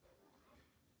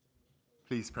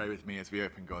Please pray with me as we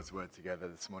open God's word together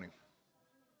this morning.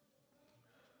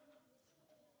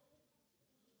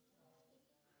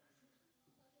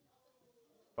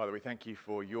 Father, we thank you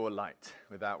for your light,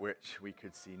 without which we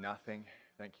could see nothing.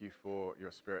 Thank you for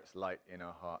your Spirit's light in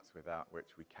our hearts, without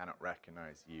which we cannot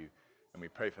recognize you. And we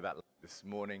pray for that light this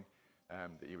morning,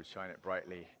 that you would shine it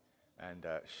brightly and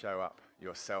show up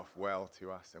yourself well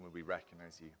to us, and we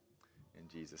recognize you in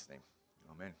Jesus' name.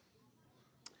 Amen.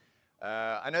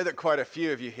 I know that quite a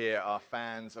few of you here are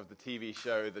fans of the TV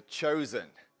show The Chosen.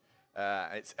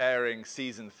 It's airing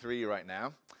season 3 right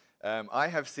now. I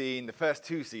have seen the first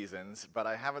 2 seasons, but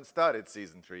I haven't started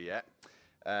season 3 yet.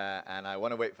 And I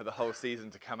want to wait for the whole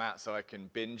season to come out so I can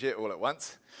binge it all at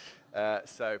once.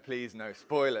 So please, no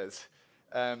spoilers.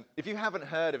 If you haven't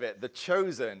heard of it, The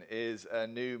Chosen is a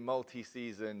new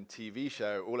multi-season TV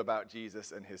show all about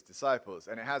Jesus and his disciples.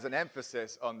 And it has an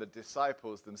emphasis on the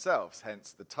disciples themselves,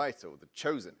 hence the title, The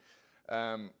Chosen.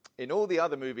 In all the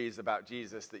other movies about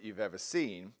Jesus that you've ever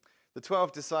seen, the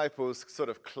 12 disciples sort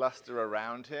of cluster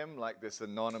around him like this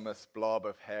anonymous blob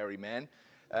of hairy men,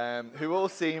 who all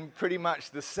seem pretty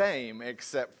much the same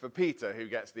except for Peter, who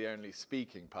gets the only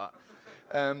speaking part.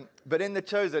 But in The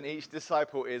Chosen, each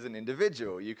disciple is an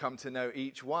individual. You come to know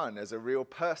each one as a real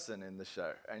person in the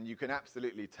show, and you can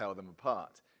absolutely tell them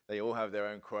apart. They all have their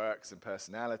own quirks and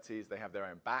personalities. They have their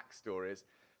own backstories.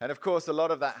 And of course, a lot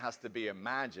of that has to be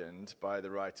imagined by the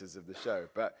writers of the show.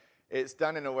 But it's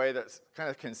done in a way that's kind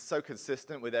of so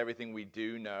consistent with everything we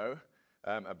do know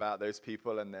about those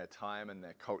people and their time and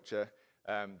their culture,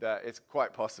 that it's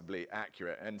quite possibly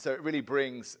accurate. And so it really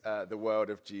brings the world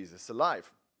of Jesus alive.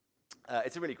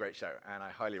 It's a really great show, and I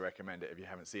highly recommend it if you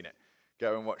haven't seen it.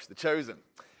 Go and watch The Chosen.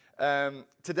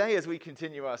 Today, as we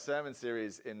continue our sermon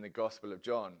series in the Gospel of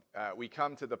John, we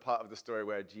come to the part of the story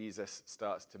where Jesus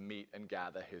starts to meet and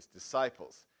gather his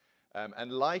disciples.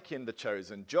 And like in The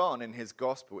Chosen, John in his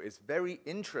Gospel is very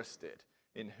interested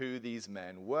in who these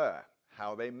men were,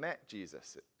 how they met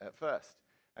Jesus at first,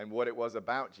 and what it was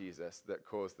about Jesus that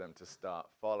caused them to start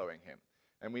following him.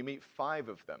 And we meet 5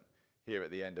 of them here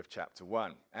at the end of chapter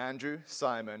 1. Andrew,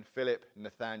 Simon, Philip,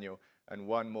 Nathanael, and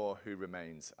one more who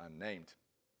remains unnamed.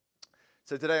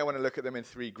 So today I want to look at them in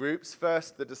 3 groups.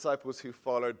 First, the disciples who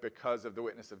followed because of the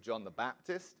witness of John the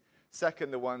Baptist. Second,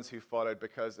 the ones who followed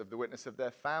because of the witness of their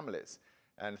families.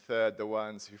 And third, the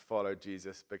ones who followed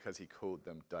Jesus because he called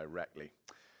them directly.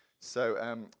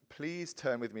 So please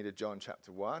turn with me to John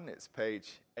chapter 1. It's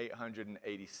page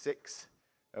 886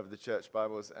 of the church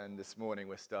Bibles, and this morning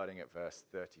we're starting at verse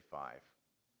 35.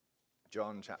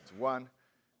 John chapter 1,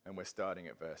 and we're starting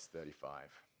at verse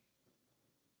 35.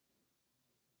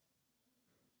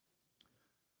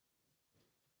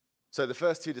 So the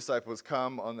first 2 disciples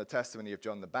come on the testimony of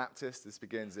John the Baptist. This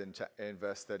begins in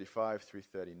verse 35 through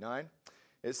 39.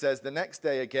 It says, "The next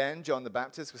day again, John the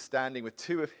Baptist was standing with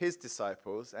 2 of his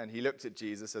disciples, and he looked at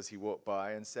Jesus as he walked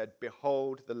by and said,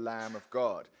 'Behold the Lamb of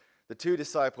God.' The 2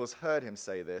 disciples heard him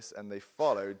say this, and they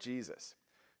followed Jesus.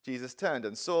 Jesus turned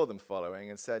and saw them following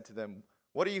and said to them,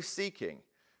 'What are you seeking?'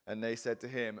 And they said to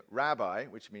him, 'Rabbi,'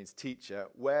 which means teacher,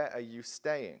 'where are you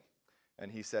staying?'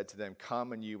 And he said to them,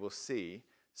 'Come and you will see.'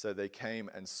 So they came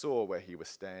and saw where he was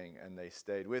staying, and they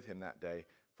stayed with him that day,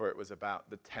 for it was about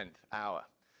the 10th hour.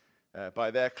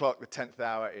 By their clock, the 10th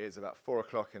hour is about 4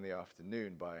 o'clock in the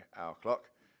afternoon by our clock.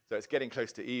 So it's getting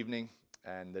close to evening,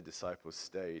 and the disciples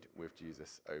stayed with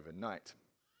Jesus overnight.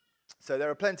 So there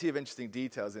are plenty of interesting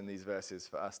details in these verses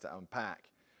for us to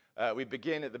unpack. We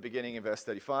begin at the beginning in verse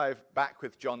 35, back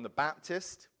with John the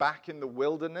Baptist, back in the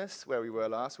wilderness where we were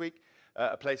last week,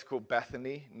 a place called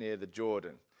Bethany near the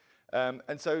Jordan.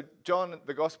 And so John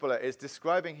the Gospeler is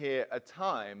describing here a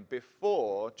time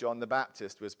before John the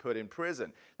Baptist was put in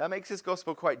prison. That makes his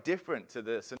gospel quite different to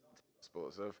the synoptic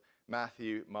gospels of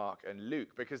Matthew, Mark, and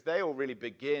Luke, because they all really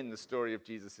begin the story of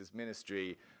Jesus'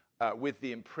 ministry with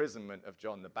the imprisonment of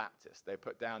John the Baptist. They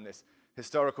put down this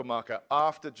historical marker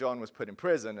after John was put in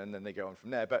prison, and then they go on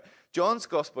from there. But John's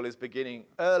gospel is beginning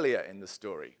earlier in the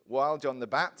story, while John the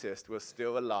Baptist was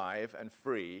still alive and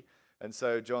free, and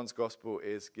so John's gospel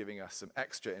is giving us some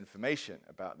extra information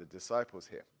about the disciples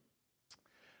here.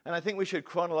 And I think we should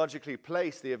chronologically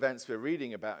place the events we're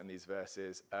reading about in these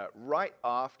verses right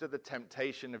after the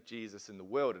temptation of Jesus in the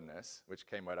wilderness, which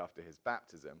came right after his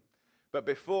baptism, but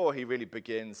before he really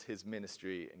begins his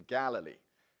ministry in Galilee.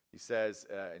 He says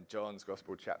in John's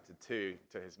Gospel, chapter 2,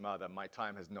 to his mother, "My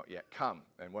time has not yet come."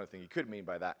 And one thing he could mean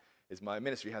by that is my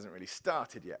ministry hasn't really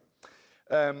started yet.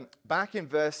 Back in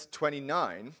verse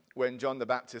 29, when John the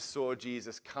Baptist saw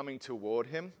Jesus coming toward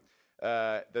him,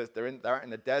 they're out in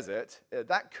the desert,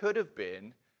 that could have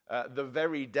been the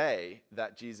very day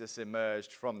that Jesus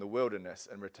emerged from the wilderness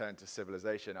and returned to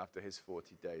civilization after his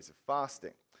 40 days of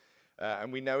fasting.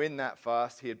 And we know in that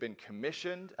fast he had been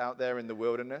commissioned out there in the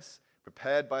wilderness,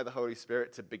 prepared by the Holy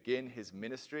Spirit to begin his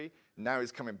ministry. Now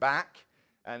he's coming back,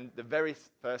 and the very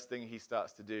first thing he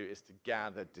starts to do is to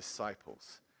gather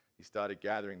disciples. He started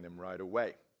gathering them right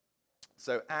away.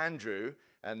 So Andrew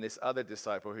and this other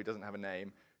disciple who doesn't have a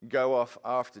name go off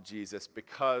after Jesus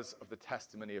because of the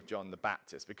testimony of John the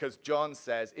Baptist. Because John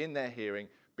says in their hearing,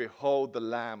 "Behold the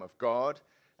Lamb of God,"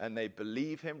 and they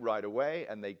believe him right away,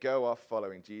 and they go off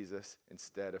following Jesus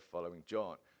instead of following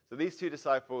John. So these two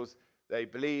disciples, they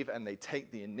believe and they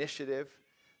take the initiative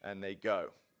and they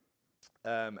go.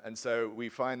 And so we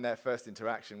find their first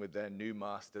interaction with their new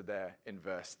master there in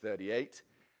verse 38.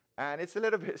 And it's a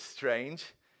little bit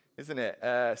strange, isn't it?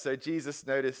 So Jesus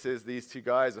notices these two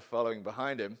guys are following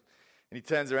behind him, and he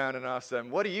turns around and asks them,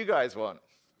 "What do you guys want?"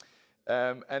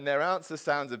 And their answer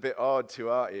sounds a bit odd to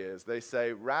our ears. They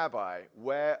say, "Rabbi,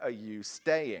 where are you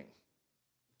staying?"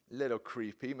 Little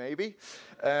creepy, maybe.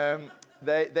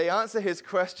 They answer his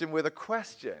question with a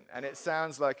question, and it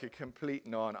sounds like a complete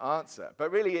non-answer.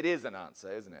 But really it is an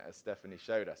answer, isn't it, as Stephanie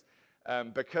showed us.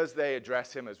 Because they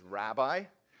address him as rabbi,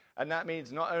 and that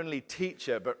means not only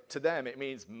teacher, but to them it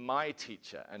means my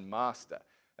teacher and master.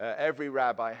 Every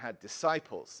rabbi had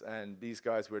disciples, and these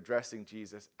guys were addressing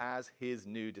Jesus as his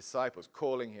new disciples,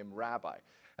 calling him rabbi.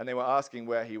 And they were asking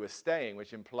where he was staying,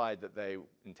 which implied that they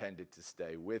intended to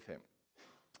stay with him.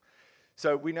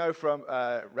 So we know from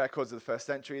records of the first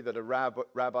century that a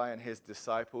rabbi and his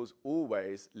disciples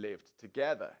always lived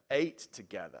together, ate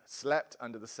together, slept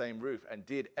under the same roof, and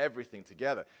did everything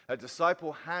together. A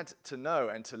disciple had to know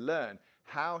and to learn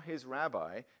how his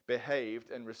rabbi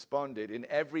behaved and responded in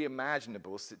every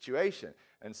imaginable situation,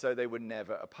 and so they were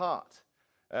never apart.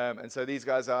 And so these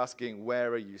guys asking,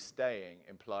 "Where are you staying?"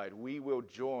 implied, "We will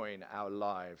join our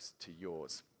lives to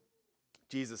yours."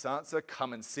 Jesus' answer,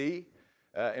 "Come and see,"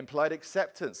 implied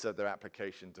acceptance of their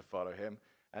application to follow him,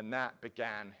 and that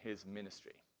began his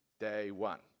ministry, day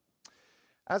one.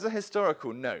 As a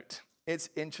historical note, it's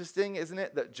interesting, isn't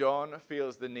it, that John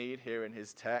feels the need here in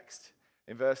his text,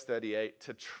 in verse 38,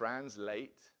 to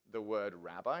translate the word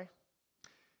rabbi.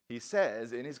 He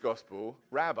says in his gospel,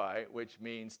 rabbi, which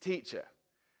means teacher.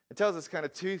 It tells us kind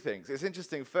of two things. It's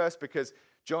interesting first because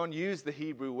John used the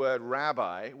Hebrew word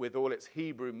rabbi with all its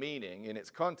Hebrew meaning in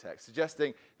its context,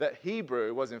 suggesting that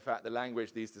Hebrew was in fact the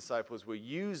language these disciples were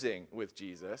using with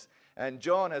Jesus. And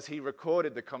John, as he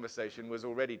recorded the conversation, was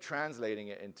already translating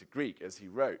it into Greek as he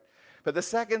wrote. But the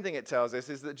second thing it tells us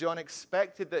is that John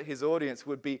expected that his audience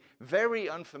would be very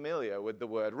unfamiliar with the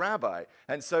word rabbi,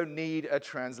 and so need a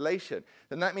translation.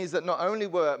 And that means that not only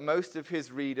were most of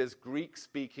his readers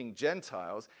Greek-speaking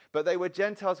Gentiles, but they were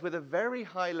Gentiles with a very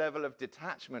high level of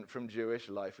detachment from Jewish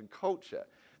life and culture.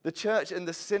 The church and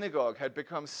the synagogue had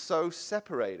become so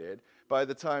separated by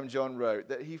the time John wrote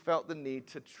that he felt the need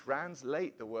to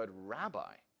translate the word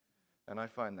rabbi. And I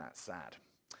find that sad.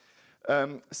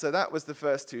 So that was the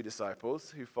first two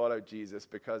disciples who followed Jesus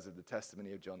because of the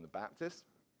testimony of John the Baptist.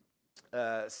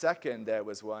 Second, there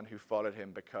was one who followed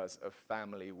him because of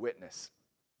family witness.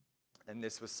 And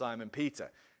this was Simon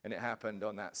Peter, and it happened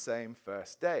on that same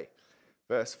first day.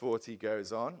 Verse 40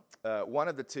 goes on. One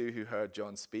of the two who heard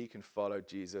John speak and followed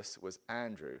Jesus was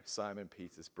Andrew, Simon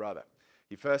Peter's brother.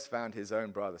 He first found his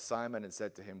own brother Simon and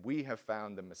said to him, "We have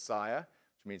found the Messiah,"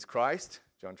 which means Christ.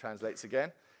 John translates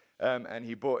again. And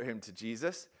he brought him to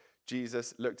Jesus.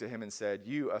 Jesus looked at him and said,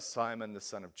 "You are Simon, the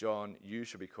son of John. You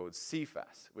shall be called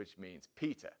Cephas," which means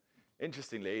Peter.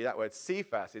 Interestingly, that word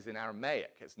Cephas is in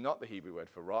Aramaic. It's not the Hebrew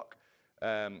word for rock.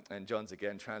 And John's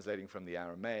again translating from the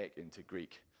Aramaic into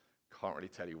Greek. Can't really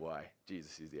tell you why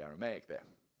Jesus is the Aramaic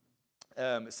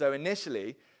there. So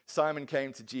initially, Simon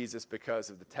came to Jesus because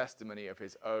of the testimony of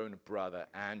his own brother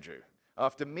Andrew.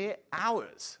 After mere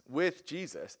hours with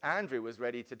Jesus, Andrew was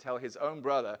ready to tell his own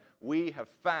brother, "We have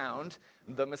found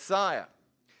the Messiah."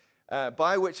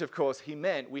 By which, of course, he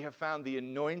meant we have found the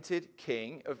anointed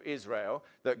king of Israel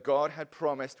that God had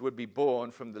promised would be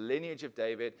born from the lineage of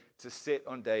David to sit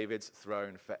on David's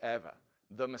throne forever.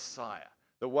 The Messiah,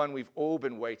 the one we've all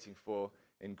been waiting for,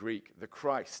 in Greek, the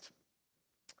Christ.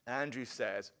 Andrew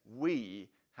says, "We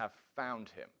have found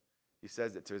him." He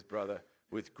says it to his brother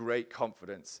with great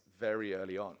confidence very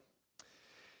early on.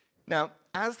 Now,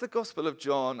 as the Gospel of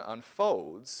John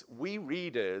unfolds, we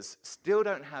readers still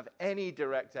don't have any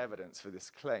direct evidence for this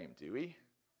claim, do we?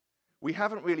 We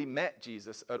haven't really met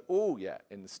Jesus at all yet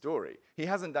in the story. He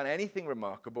hasn't done anything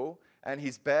remarkable, and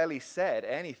he's barely said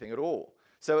anything at all.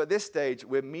 So at this stage,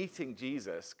 we're meeting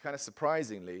Jesus, kind of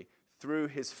surprisingly, through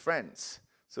his friends,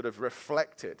 sort of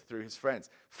reflected through his friends.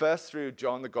 First through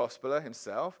John the Gospeler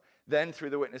himself, then through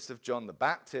the witness of John the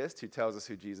Baptist, who tells us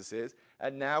who Jesus is,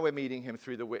 and now we're meeting him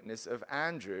through the witness of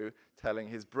Andrew, telling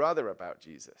his brother about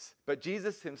Jesus. But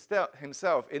Jesus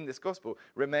himself in this gospel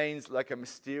remains like a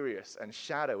mysterious and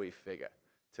shadowy figure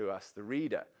to us, the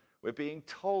reader. We're being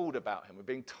told about him. We're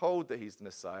being told that he's the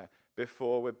Messiah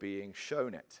before we're being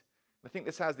shown it. I think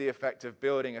this has the effect of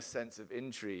building a sense of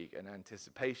intrigue and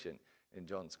anticipation in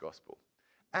John's gospel.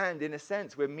 And in a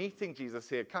sense, we're meeting Jesus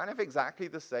here kind of exactly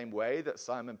the same way that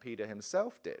Simon Peter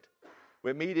himself did.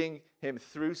 We're meeting him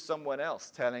through someone else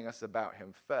telling us about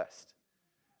him first.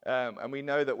 And we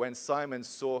know that when Simon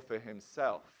saw for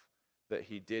himself that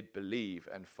he did believe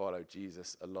and follow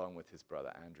Jesus along with his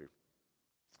brother Andrew.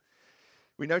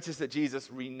 We notice that Jesus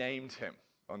renamed him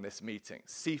on this meeting,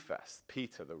 Cephas,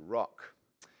 Peter, the rock.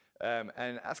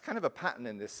 And that's kind of a pattern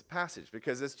in this passage,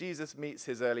 because as Jesus meets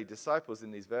his early disciples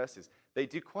in these verses, they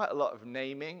do quite a lot of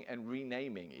naming and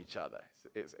renaming each other.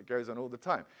 It goes on all the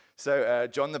time. So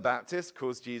John the Baptist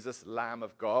calls Jesus Lamb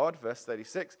of God, verse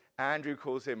 36. Andrew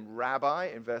calls him Rabbi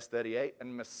in verse 38,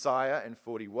 and Messiah in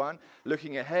 41.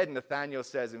 Looking ahead, Nathanael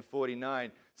says in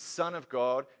 49, Son of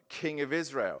God, King of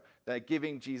Israel. They're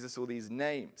giving Jesus all these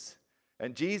names.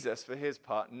 And Jesus, for his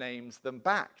part, names them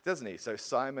back, doesn't he? So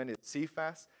Simon is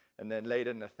Cephas, and then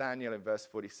later Nathanael in verse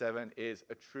 47 is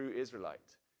a true Israelite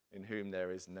in whom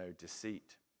there is no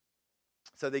deceit.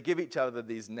 So they give each other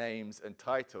these names and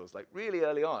titles, like really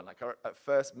early on, like at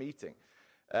first meeting.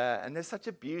 And there's such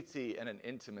a beauty and an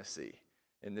intimacy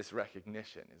in this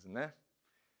recognition, isn't there?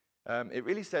 It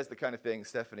really says the kind of thing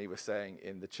Stephanie was saying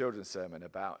in the children's sermon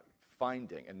about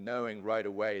finding and knowing right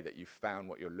away that you've found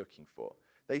what you're looking for.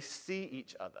 They see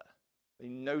each other. They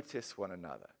notice one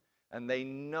another. And they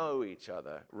know each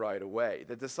other right away.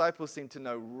 The disciples seem to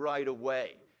know right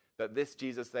away that this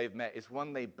Jesus they've met is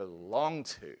one they belong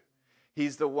to.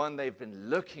 He's the one they've been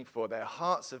looking for. Their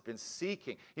hearts have been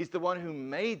seeking. He's the one who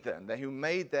made them, who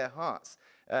made their hearts.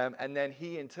 And then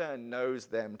he, in turn, knows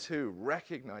them too,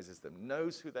 recognizes them,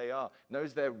 knows who they are,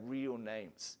 knows their real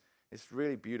names. It's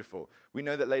really beautiful. We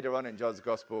know that later on in John's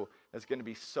gospel, there's going to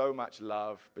be so much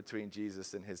love between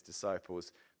Jesus and his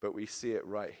disciples, but we see it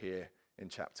right here in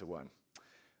chapter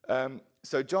 1.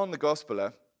 So John the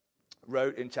Gospeler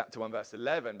wrote in chapter 1, verse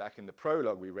 11, back in the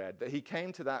prologue we read, that he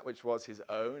came to that which was his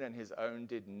own, and his own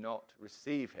did not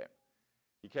receive him.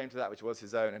 He came to that which was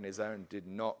his own, and his own did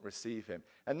not receive him.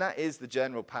 And that is the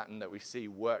general pattern that we see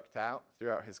worked out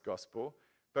throughout his gospel.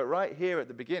 But right here at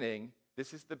the beginning,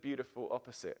 this is the beautiful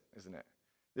opposite, isn't it?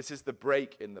 This is the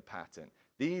break in the pattern.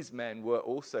 These men were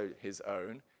also his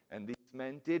own, and these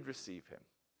men did receive him.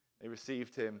 They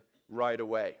received him right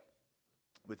away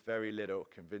with very little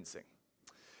convincing.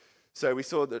 So we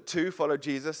saw that 2 followed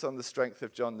Jesus on the strength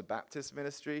of John the Baptist's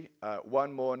ministry.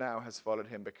 1 more now has followed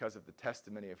him because of the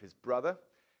testimony of his brother.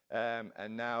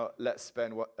 And now let's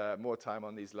spend more time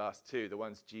on these last 2, the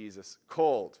ones Jesus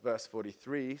called. Verse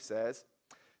 43 says,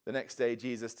 the next day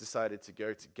Jesus decided to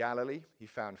go to Galilee. He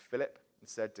found Philip and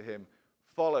said to him,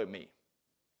 follow me.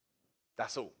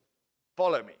 That's all.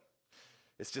 Follow me.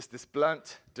 It's just this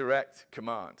blunt, direct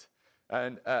command.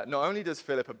 And not only does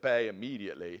Philip obey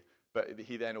immediately, but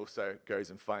he then also goes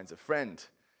and finds a friend.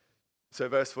 So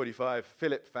verse 45,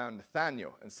 Philip found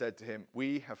Nathanael and said to him,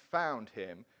 we have found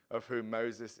him of whom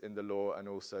Moses in the law and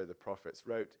also the prophets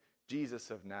wrote, Jesus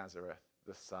of Nazareth,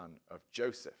 the son of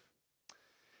Joseph.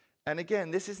 And again,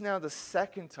 this is now the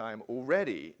second time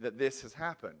already that this has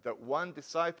happened, that one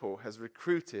disciple has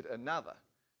recruited another.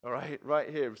 All right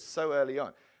here, so early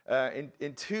on.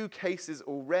 In 2 cases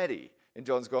already in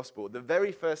John's gospel, the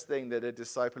very first thing that a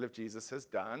disciple of Jesus has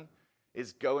done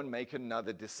is go and make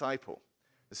another disciple,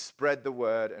 spread the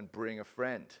word and bring a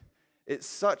friend. It's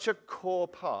such a core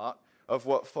part of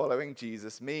what following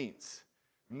Jesus means.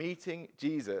 Meeting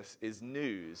Jesus is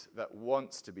news that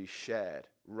wants to be shared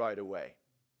right away.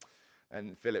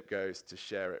 And Philip goes to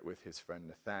share it with his friend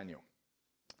Nathanael.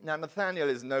 Now, Nathanael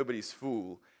is nobody's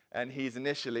fool, and he's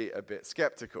initially a bit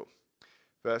skeptical.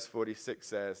 Verse 46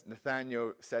 says,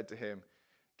 Nathanael said to him,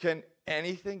 can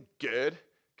anything good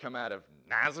come out of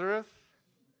Nazareth?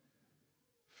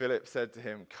 Philip said to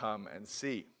him, come and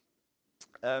see.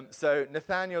 So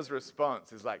Nathanael's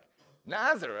response is like,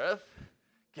 Nazareth?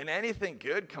 Can anything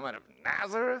good come out of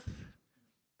Nazareth?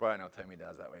 Brian Altamy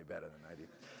does that way better than I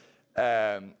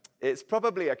do. It's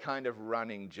probably a kind of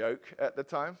running joke at the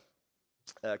time,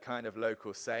 a kind of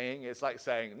local saying. It's like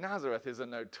saying Nazareth is a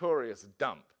notorious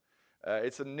dump.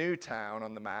 It's a new town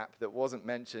on the map that wasn't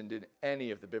mentioned in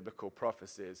any of the biblical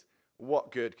prophecies.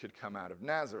 What good could come out of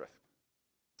Nazareth?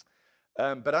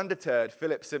 But undeterred,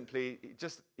 Philip simply,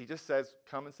 he just says,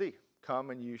 come and see. Come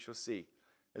and you shall see.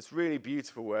 It's really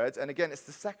beautiful words. And again, it's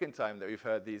the second time that we've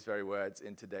heard these very words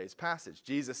in today's passage.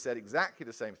 Jesus said exactly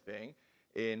the same thing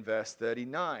in verse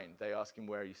 39. They ask him,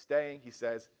 where are you staying? He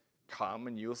says, come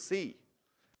and you'll see.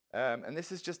 And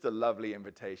this is just a lovely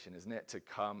invitation, isn't it? To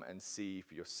come and see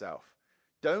for yourself.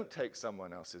 Don't take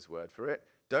someone else's word for it.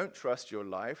 Don't trust your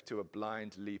life to a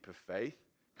blind leap of faith.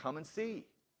 Come and see.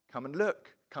 Come and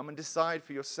look. Come and decide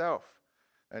for yourself.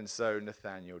 And so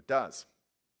Nathanael does.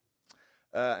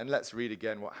 And let's read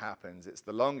again what happens. It's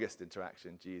the longest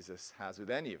interaction Jesus has with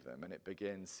any of them, and it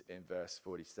begins in verse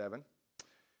 47.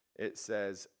 It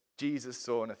says, Jesus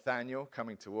saw Nathanael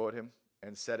coming toward him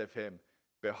and said of him,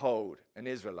 behold, an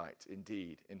Israelite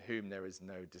indeed, in whom there is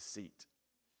no deceit.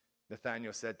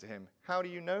 Nathanael said to him, how do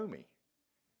you know me?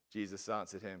 Jesus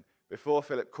answered him, before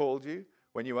Philip called you,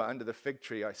 when you were under the fig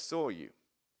tree, I saw you.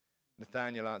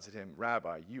 Nathanael answered him,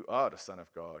 Rabbi, you are the Son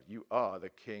of God. You are the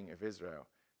King of Israel.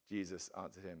 Jesus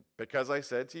answered him, because I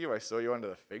said to you, I saw you under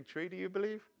the fig tree, do you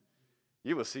believe?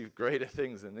 You will see greater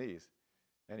things than these.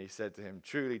 And he said to him,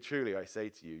 truly, truly, I say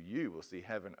to you, you will see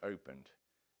heaven opened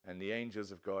and the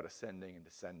angels of God ascending and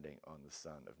descending on the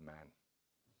Son of Man.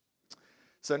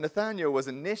 So Nathanael was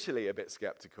initially a bit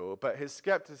skeptical, but his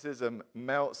skepticism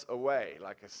melts away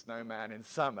like a snowman in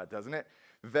summer, doesn't it?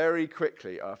 Very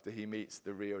quickly after he meets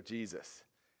the real Jesus.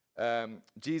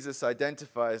 Jesus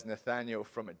identifies Nathanael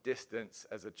from a distance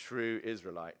as a true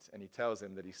Israelite, and he tells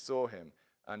him that he saw him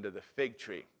under the fig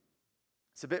tree.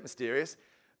 It's a bit mysterious,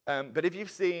 but if you've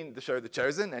seen the show The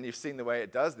Chosen, and you've seen the way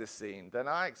it does this scene, then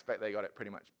I expect they got it pretty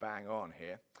much bang on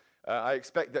here. I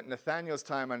expect that Nathanael's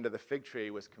time under the fig tree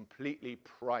was completely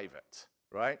private,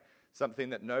 right?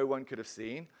 Something that no one could have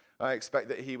seen. I expect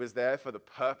that he was there for the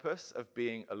purpose of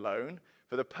being alone,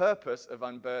 for the purpose of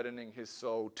unburdening his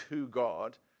soul to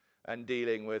God, and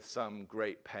dealing with some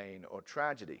great pain or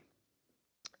tragedy.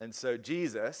 And so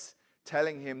Jesus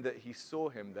telling him that he saw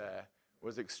him there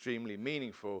was extremely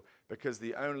meaningful, because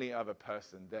the only other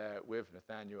person there with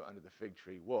Nathanael under the fig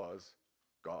tree was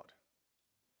God.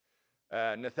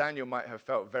 Nathanael might have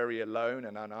felt very alone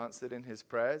and unanswered in his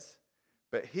prayers,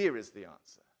 but here is the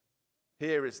answer.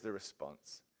 Here is the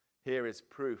response. Here is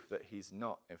proof that he's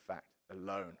not, in fact,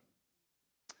 alone.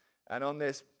 And on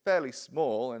this fairly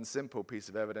small and simple piece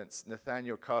of evidence,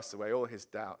 Nathanael casts away all his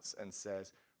doubts and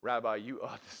says, Rabbi, you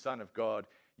are the Son of God.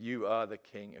 You are the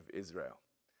King of Israel.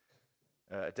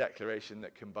 A declaration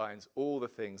that combines all the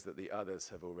things that the others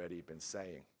have already been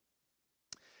saying.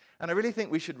 And I really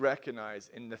think we should recognize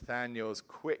in Nathanael's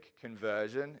quick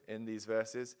conversion in these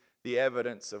verses the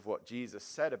evidence of what Jesus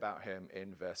said about him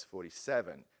in verse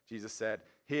 47. Jesus said,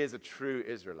 "Here's a true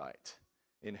Israelite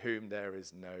in whom there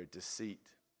is no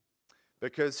deceit."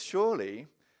 Because surely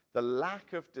the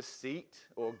lack of deceit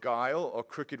or guile or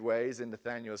crooked ways in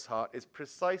Nathanael's heart is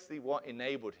precisely what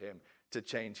enabled him to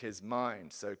change his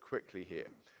mind so quickly here,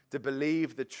 to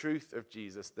believe the truth of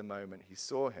Jesus the moment he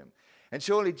saw him. And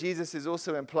surely Jesus is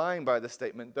also implying by the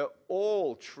statement that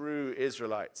all true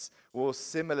Israelites will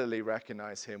similarly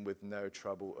recognize him with no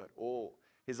trouble at all.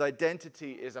 His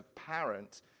identity is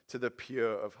apparent to the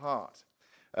pure of heart.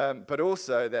 But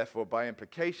also, therefore, by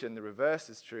implication, the reverse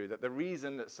is true, that the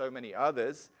reason that so many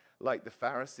others, like the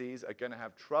Pharisees, are going to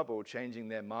have trouble changing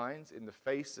their minds in the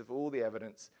face of all the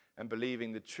evidence and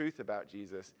believing the truth about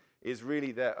Jesus is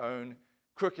really their own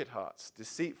crooked hearts,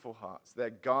 deceitful hearts, their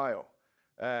guile.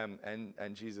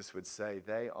 And Jesus would say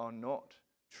they are not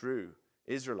true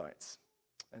Israelites.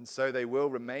 And so they will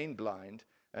remain blind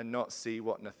and not see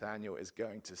what Nathanael is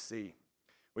going to see,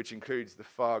 which includes the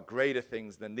far greater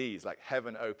things than these, like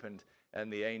heaven opened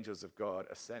and the angels of God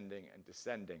ascending and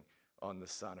descending on the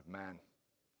Son of Man.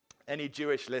 Any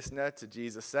Jewish listener to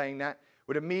Jesus saying that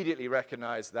would immediately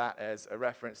recognize that as a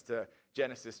reference to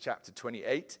Genesis chapter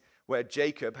 28, where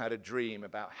Jacob had a dream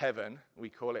about heaven. We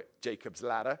call it Jacob's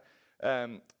ladder.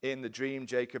 In the dream,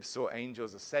 Jacob saw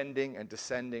angels ascending and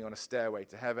descending on a stairway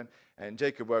to heaven. And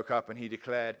Jacob woke up and he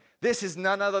declared, "This is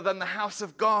none other than the house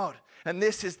of God, and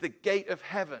this is the gate of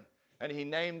heaven." And he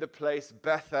named the place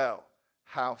Bethel,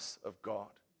 house of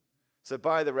God. So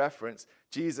by the reference,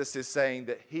 Jesus is saying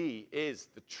that he is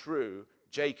the true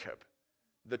Jacob,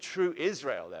 the true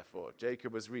Israel, therefore.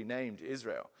 Jacob was renamed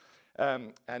Israel.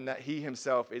 And that he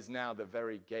himself is now the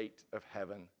very gate of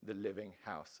heaven, the living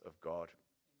house of God.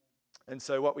 And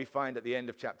so what we find at the end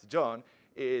of John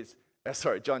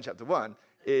chapter 1,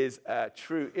 is a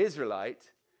true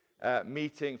Israelite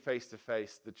meeting face to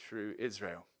face the true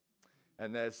Israel.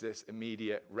 And there's this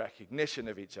immediate recognition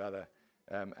of each other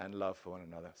and love for one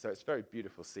another. So it's a very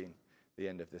beautiful scene, the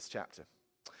end of this chapter.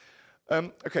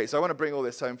 Okay, so I want to bring all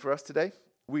this home for us today.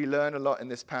 we learn a lot in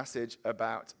this passage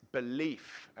about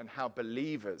belief and how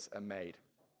believers are made.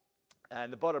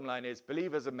 And the bottom line is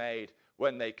believers are made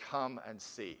when they come and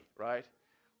see, right?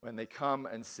 When they come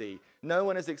and see. No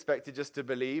one is expected just to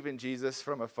believe in Jesus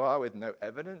from afar with no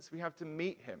evidence. We have to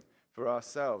meet him for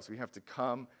ourselves. We have to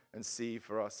come and see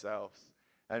for ourselves.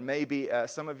 And maybe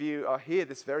some of you are here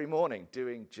this very morning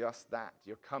doing just that.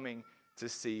 You're coming to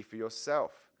see for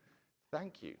yourself.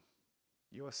 Thank you.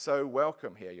 You are so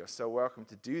welcome here. You're so welcome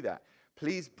to do that.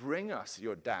 Please bring us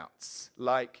your doubts.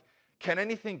 Like, can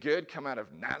anything good come out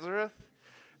of Nazareth?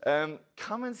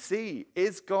 Come and see.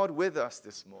 Is God with us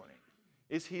this morning?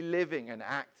 Is he living and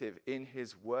active in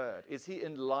his word? Is he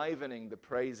enlivening the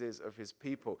praises of his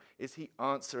people? Is he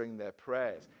answering their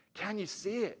prayers? Can you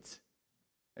see it?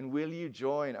 And will you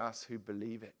join us who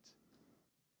believe it?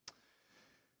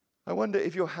 I wonder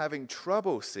if you're having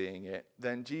trouble seeing it,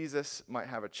 then Jesus might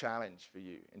have a challenge for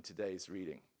you in today's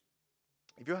reading.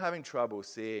 If you're having trouble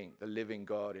seeing the living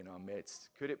God in our midst,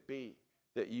 could it be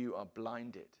that you are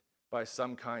blinded by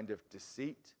some kind of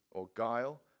deceit or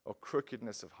guile or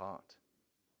crookedness of heart?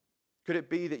 Could it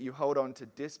be that you hold on to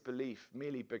disbelief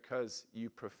merely because you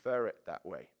prefer it that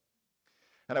way?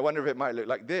 And I wonder if it might look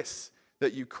like this,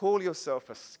 that you call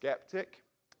yourself a skeptic,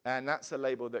 and that's a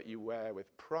label that you wear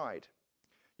with pride.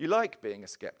 You like being a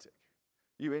skeptic.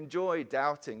 You enjoy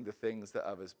doubting the things that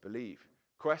others believe,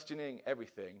 questioning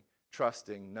everything,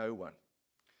 trusting no one.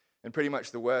 And pretty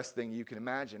much the worst thing you can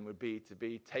imagine would be to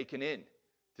be taken in,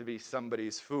 to be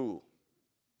somebody's fool.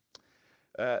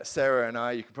 Sarah and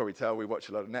I, you can probably tell we watch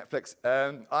a lot of Netflix.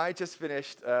 I just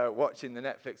finished watching the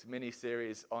Netflix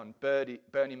miniseries on Bernie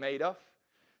Madoff,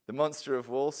 the monster of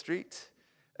Wall Street.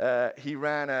 He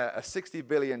ran a $60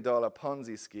 billion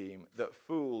Ponzi scheme that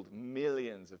fooled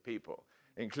millions of people,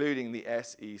 including the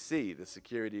SEC, the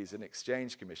Securities and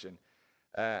Exchange Commission.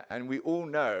 And we all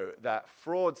know that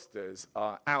fraudsters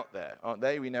are out there, aren't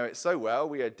they? We know it so well.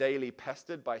 We are daily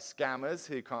pestered by scammers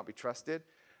who can't be trusted.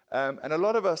 And a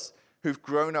lot of us who've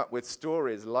grown up with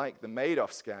stories like the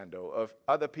Madoff scandal of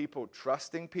other people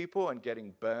trusting people and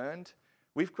getting burned,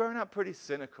 we've grown up pretty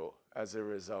cynical as a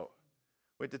result.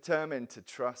 We're determined to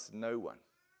trust no one.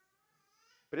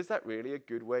 But is that really a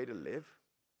good way to live?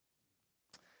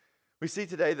 We see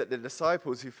today that the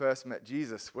disciples who first met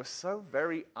Jesus were so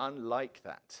very unlike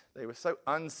that. They were so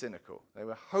uncynical. They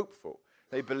were hopeful.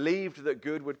 They believed that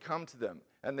good would come to them,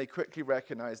 and they quickly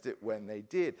recognized it when they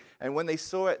did. And when they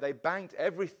saw it, they banked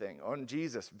everything on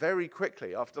Jesus very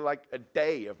quickly after like a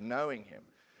day of knowing him.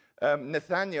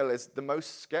 Nathanael is the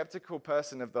most skeptical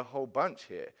person of the whole bunch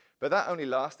here, but that only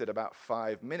lasted about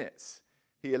 5 minutes.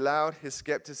 He allowed his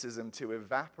skepticism to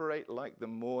evaporate like the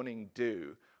morning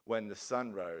dew when the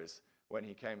sun rose, when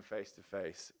he came face to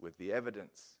face with the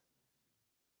evidence.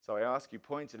 So I ask you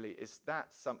pointedly, is that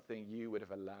something you would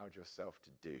have allowed yourself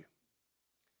to do?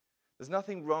 There's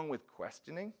nothing wrong with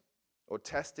questioning or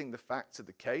testing the facts of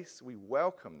the case. We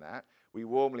welcome that. We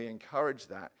warmly encourage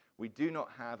that. We do not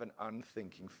have an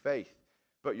unthinking faith.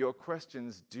 But your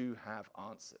questions do have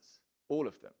answers. All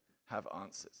of them have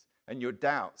answers. And your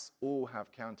doubts all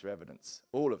have counter-evidence.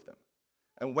 All of them.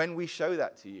 And when we show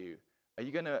that to you, are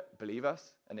you going to believe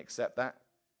us and accept that?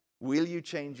 Will you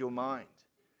change your mind?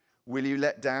 Will you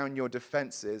let down your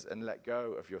defenses and let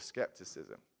go of your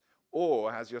skepticism?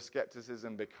 Or has your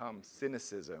skepticism become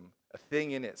cynicism, a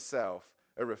thing in itself,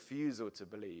 a refusal to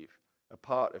believe, a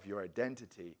part of your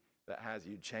identity that has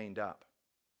you chained up?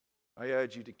 I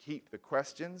urge you to keep the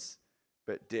questions,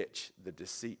 but ditch the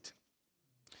deceit.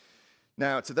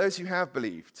 Now, to those who have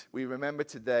believed, we remember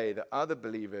today that other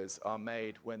believers are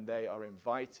made when they are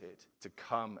invited to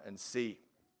come and see.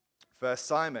 First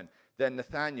Simon, then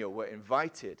Nathanael were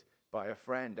invited by a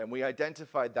friend, and we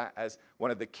identified that as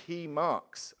one of the key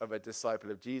marks of a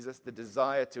disciple of Jesus, the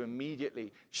desire to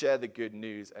immediately share the good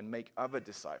news and make other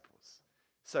disciples.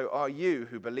 So are you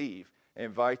who believe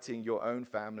inviting your own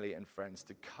family and friends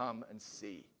to come and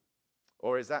see?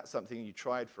 Or is that something you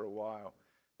tried for a while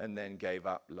and then gave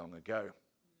up long ago?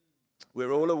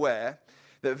 We're all aware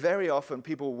that very often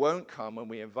people won't come when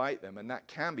we invite them, and that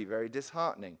can be very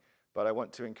disheartening. But I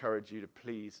want to encourage you to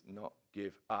please not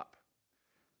give up.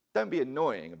 Don't be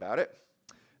annoying about it.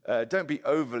 Don't be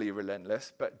overly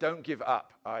relentless, but don't give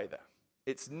up either.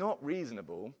 It's not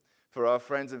reasonable for our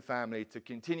friends and family to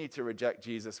continue to reject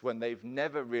Jesus when they've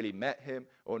never really met him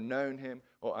or known him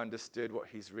or understood what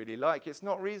he's really like. It's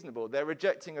not reasonable. They're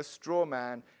rejecting a straw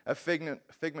man, a figment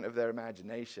of their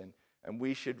imagination, and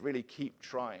we should really keep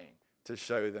trying to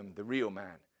show them the real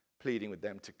man, pleading with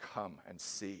them to come and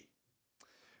see.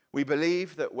 We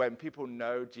believe that when people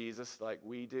know Jesus like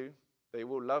we do, they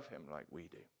will love him like we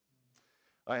do.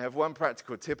 I have one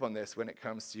practical tip on this when it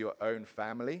comes to your own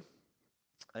family.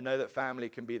 I know that family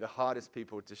can be the hardest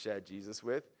people to share Jesus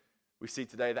with. We see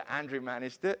today that Andrew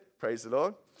managed it, praise the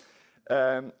Lord.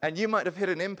 And you might have hit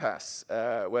an impasse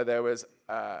where there was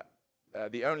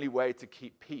the only way to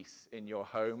keep peace in your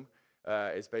home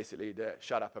is basically to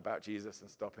shut up about Jesus and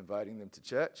stop inviting them to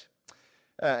church.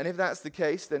 And if that's the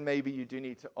case, then maybe you do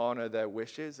need to honor their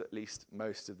wishes, at least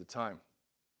most of the time.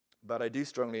 But I do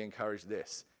strongly encourage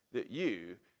this, that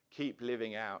you keep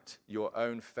living out your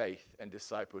own faith and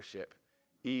discipleship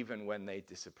even when they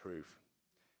disapprove.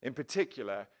 In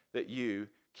particular, that you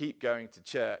keep going to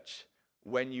church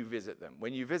when you visit them.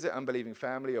 When you visit unbelieving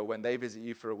family or when they visit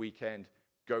you for a weekend,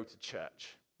 go to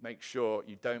church. Make sure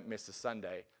you don't miss a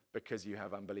Sunday because you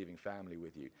have unbelieving family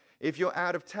with you. If you're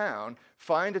out of town,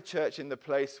 find a church in the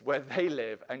place where they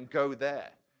live and go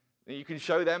there. And you can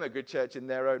show them a good church in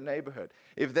their own neighborhood.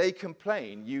 If they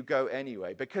complain, you go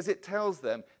anyway because it tells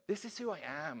them, this is who I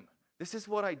am. This is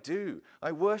what I do.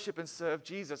 I worship and serve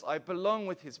Jesus. I belong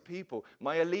with his people.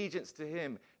 My allegiance to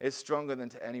him is stronger than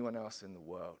to anyone else in the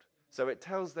world. So it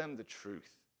tells them the truth.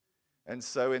 And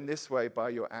so in this way, by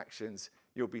your actions,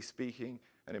 you'll be speaking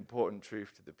an important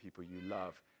truth to the people you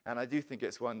love. And I do think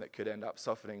it's one that could end up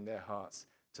softening their hearts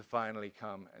to finally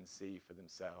come and see for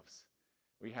themselves.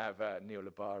 We have Neil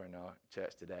Labar in our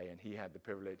church today, and he had the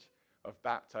privilege of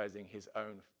baptizing his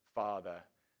own father.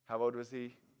 How old was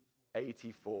he?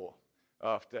 84.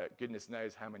 After goodness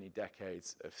knows how many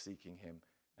decades of seeking him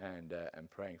and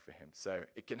praying for him. So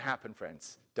it can happen,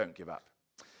 friends. Don't give up.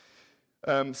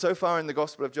 So far in the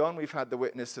Gospel of John, we've had the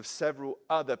witness of several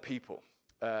other people.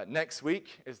 Next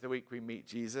week is the week we meet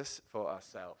Jesus for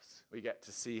ourselves. We get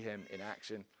to see him in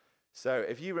action. So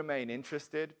if you remain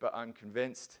interested but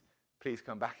unconvinced, please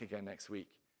come back again next week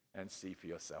and see for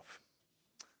yourself.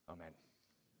 Amen.